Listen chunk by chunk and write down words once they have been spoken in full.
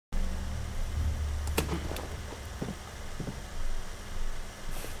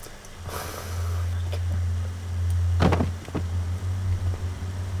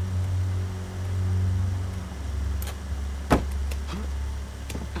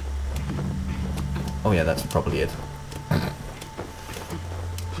Oh yeah, that's probably it.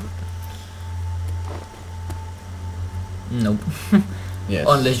 Nope. Yes.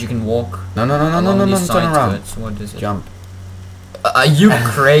 Unless you can walk. No, no, no, no, no, along no, no, these turn side around. skirts. What is it? Jump. Are you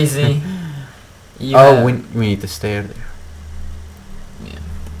crazy? You Oh, have- we need to stay there. Yeah.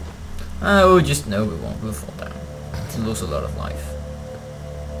 Oh, just no, we won't. We'll fall down. To lose a lot of life.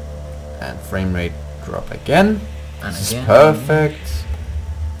 And frame rate drop again. And This again. is perfect.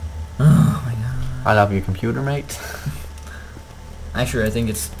 Oh my god. I love your computer, mate. Actually, I think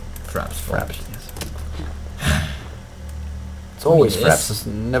it's Fraps' fault. Fraps, yes. It's always Yes. Fraps. It's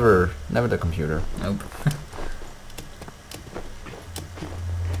never the computer. Nope.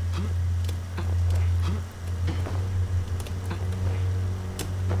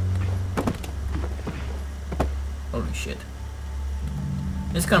 Holy shit.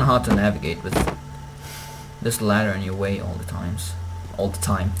 It's kind of hard to navigate with this ladder in your way all the times. All the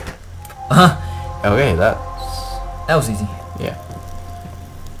time. Okay, that's That was easy. yeah.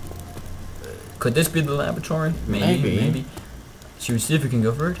 Could this be the laboratory? Maybe. Should we see if we can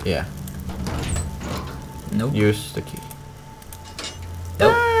go for it? Yeah. Nope. Use the key.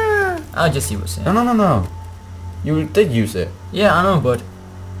 Nope. I'll just see what's in. No, no, no, no. You did use it. Yeah, I know, but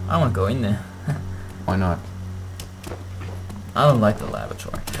I want to go in there. Why not? I don't like the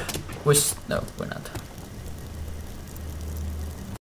laboratory. No, we're not.